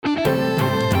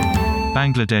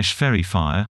Bangladesh ferry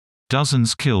fire.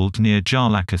 Dozens killed near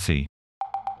Jalakathy.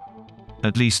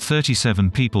 At least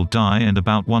 37 people die and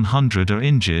about 100 are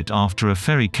injured after a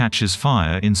ferry catches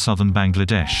fire in southern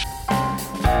Bangladesh.